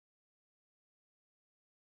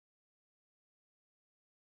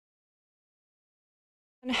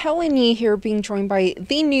Helen Yee here, being joined by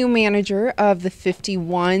the new manager of the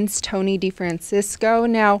 51s, Tony DeFrancesco.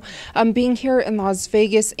 Now, being here in Las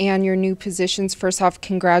Vegas and your new positions, first off,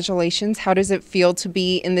 congratulations. How does it feel to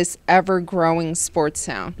be in this ever-growing sports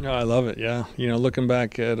town? No, I love it, yeah. Looking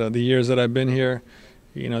back at the years that I've been here,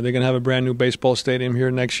 they're going to have a brand new baseball stadium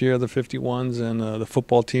here next year, the 51s, and the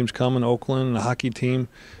football team's coming, Oakland, the hockey team.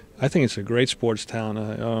 I think it's a great sports town.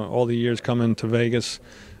 All the years coming to Vegas,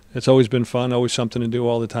 it's always been fun, always something to do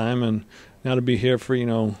all the time, and now to be here for,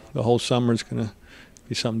 the whole summer is going to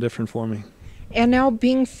be something different for me. And now,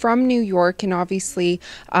 being from New York, and obviously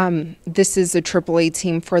this is a AAA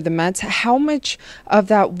team for the Mets, how much of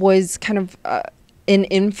that was kind of an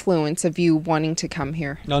influence of you wanting to come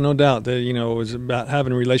here? No doubt. It was about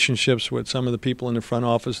having relationships with some of the people in the front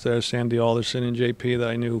office there, Sandy Alderson and JP, that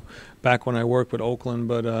I knew back when I worked with Oakland.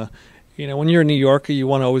 But when you're a New Yorker, you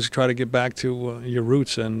want to always try to get back to your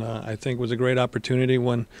roots, and I think it was a great opportunity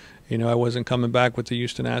when, I wasn't coming back with the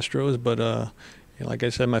Houston Astros. But like I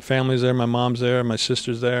said, my family's there, my mom's there, my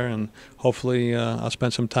sister's there, and hopefully I'll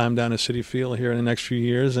spend some time down at Citi Field here in the next few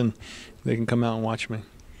years, and they can come out and watch me.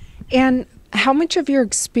 And how much of your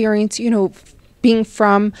experience, being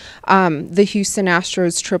from the Houston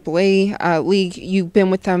Astros AAA league, you've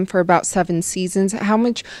been with them for about 7 seasons. How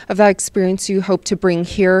much of that experience do you hope to bring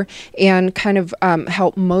here and kind of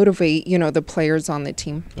help motivate, the players on the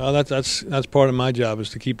team? Well, that's part of my job, is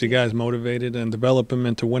to keep the guys motivated and develop them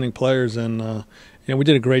into winning players. And we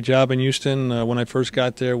did a great job in Houston. When I first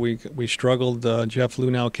got there, we struggled. Jeff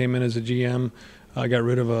Lunau came in as a GM. Got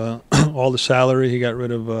rid of all the salary. He got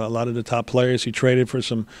rid of a lot of the top players. He traded for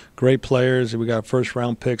some great players. We got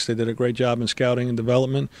first-round picks. They did a great job in scouting and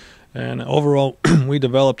development. And overall, we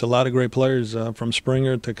developed a lot of great players, from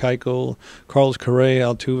Springer to Keuchel, Carlos Correa,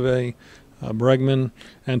 Altuve, Bregman.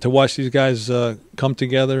 And to watch these guys come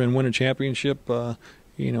together and win a championship,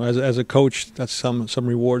 as a coach, that's some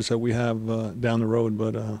rewards that we have down the road.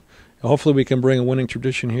 But hopefully we can bring a winning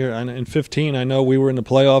tradition here. And in 15, I know we were in the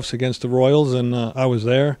playoffs against the Royals, and I was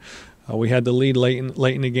there. We had the lead late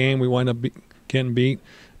in the game. We wound up getting beat,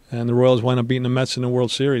 and the Royals wound up beating the Mets in the World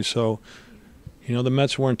Series. So, the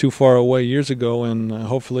Mets weren't too far away years ago, and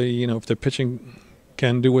hopefully, if their pitching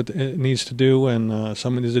can do what it needs to do, and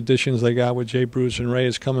some of these additions they got with Jay Bruce and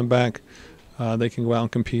Reyes coming back, they can go out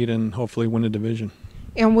and compete and hopefully win the division.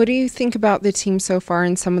 And what do you think about the team so far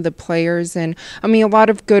and some of the players? And, a lot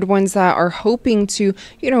of good ones that are hoping to,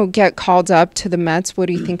 get called up to the Mets. What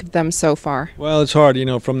do you think of them so far? Well, it's hard.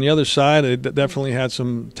 From the other side, it definitely had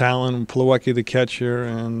some talent. Plawecki, the catcher,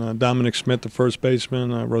 and Dominic Smith, the first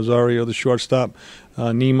baseman, Rosario, the shortstop,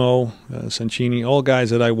 Nemo, Sanchini, all guys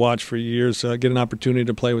that I watched for years get an opportunity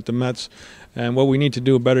to play with the Mets. And what we need to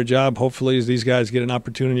do a better job, hopefully, is these guys get an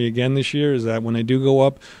opportunity again this year, is that when they do go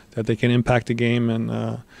up, that they can impact the game and,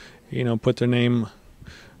 put their name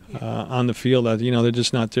on the field. That, they're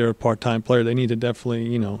just not their part-time player. They need to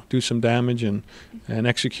definitely, do some damage and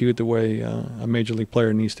execute the way a major league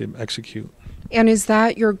player needs to execute. And is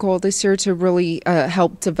that your goal this year, to really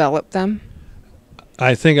help develop them?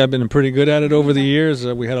 I think I've been pretty good at it over the years.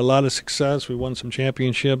 We had a lot of success. We won some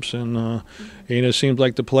championships, and it seems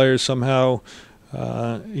like the players somehow,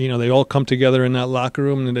 they all come together in that locker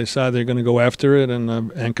room and they decide they're going to go after it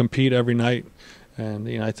and compete every night. And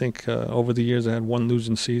I think over the years I had one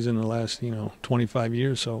losing season in the last 25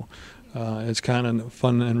 years. So it's kind of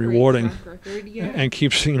fun and rewarding, and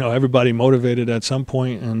keeps everybody motivated at some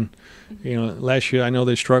point. And last year I know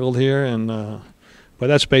they struggled here, and. But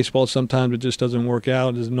that's baseball. Sometimes it just doesn't work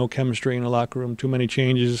out. There's no chemistry in the locker room, too many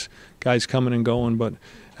changes, guys coming and going. But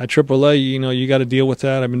at AAA, you got to deal with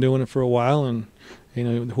that. I've been doing it for a while, and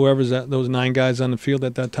whoever's those 9 guys on the field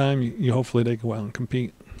at that time, you hopefully they go out and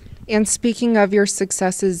compete. And speaking of your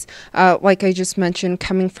successes, like I just mentioned,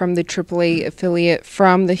 coming from the AAA affiliate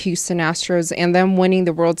from the Houston Astros and then winning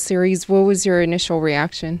the World Series, what was your initial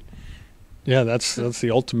reaction? Yeah, that's the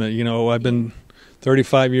ultimate. I've been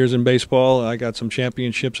 35 years in baseball. I got some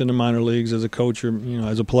championships in the minor leagues as a coach or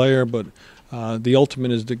as a player, but the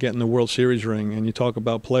ultimate is to get in the World Series ring. And you talk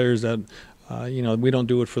about players that we don't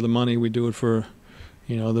do it for the money, we do it for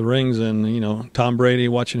the rings. And Tom Brady,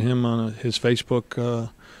 watching him on his Facebook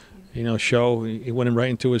show, he went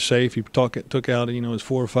right into his safe. He took out his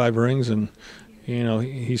 4 or 5 rings, and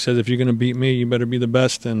he says, if you're going to beat me, you better be the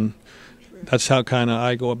best. And that's how kind of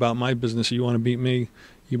I go about my business. You want to beat me,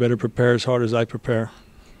 you better prepare as hard as I prepare.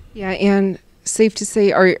 Yeah, and safe to say,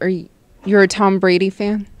 you're a Tom Brady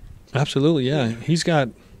fan? Absolutely, yeah. He's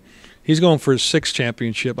going for his 6th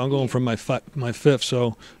championship. I'm going for my 5th,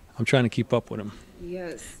 so I'm trying to keep up with him.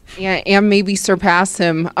 Yes. Yeah, and maybe surpass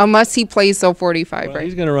him, unless he plays till 45, Well, right?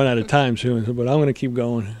 he's going to run out of time soon, but I'm going to keep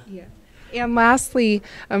going. Yeah. And lastly,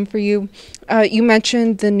 for you, you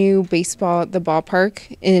mentioned the new baseball at the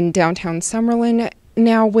ballpark in downtown Summerlin.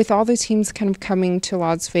 Now, with all the teams kind of coming to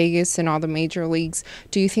Las Vegas and all the major leagues,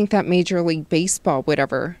 do you think that Major League Baseball would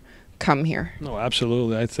ever come here? No,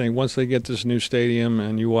 absolutely. I think once they get this new stadium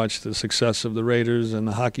and you watch the success of the Raiders and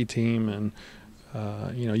the hockey team, and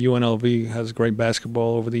UNLV has great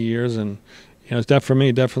basketball over the years, and it's for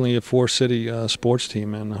me definitely a four-city sports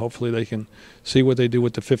team, and hopefully they can see what they do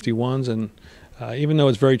with the 51s. And even though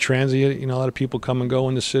it's very transient, a lot of people come and go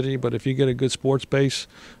in the city, but if you get a good sports base,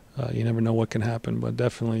 you never know what can happen. But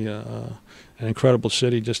definitely an incredible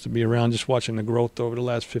city just to be around, just watching the growth over the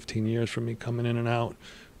last 15 years for me coming in and out.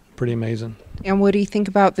 Pretty amazing. And what do you think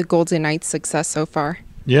about the Golden Knights' success so far?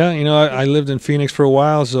 Yeah, I lived in Phoenix for a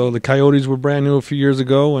while, so the Coyotes were brand new a few years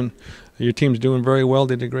ago, and your team's doing very well.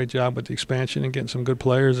 They did a great job with the expansion and getting some good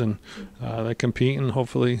players, and they compete, and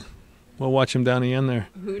hopefully we'll watch them down the end there.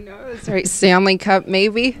 Who knows? Right, Stanley Cup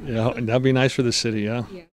maybe? Yeah, that'd be nice for the city, yeah.